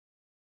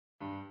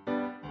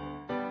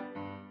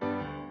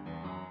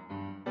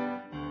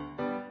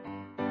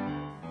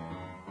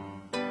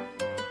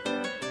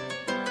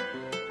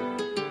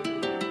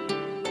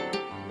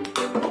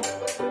皆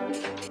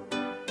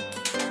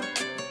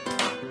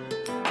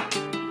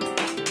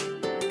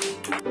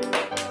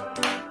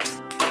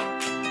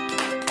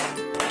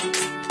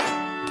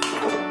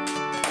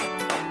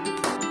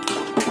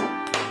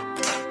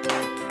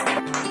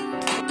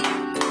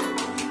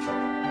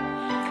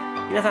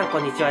さんこ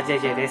んにちは、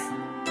JJ です。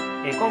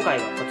今回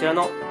はこちら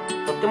の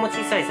とっても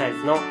小さいサイ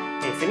ズの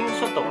スリング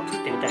ショットを作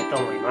ってみたいと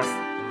思います。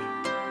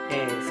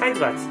サイ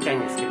ズはちっちゃいん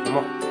ですけれど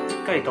も、しっ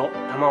かりと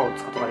弾を打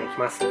つことができ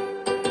ます。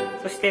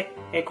そして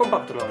コンパ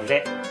クトなの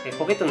で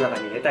ポケットの中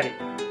に入れたり、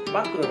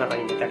バッグの中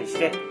に入れたりし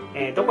て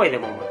どこへで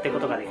も持っていく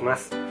ことができま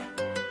す。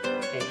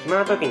暇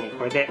な時に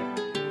これで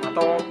的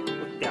を打っ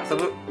て遊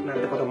ぶなん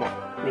てことも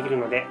できる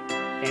ので、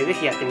ぜ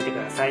ひやってみてく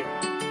ださい。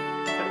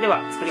それで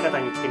は作り方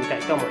に行ってみた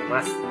いと思い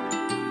ます。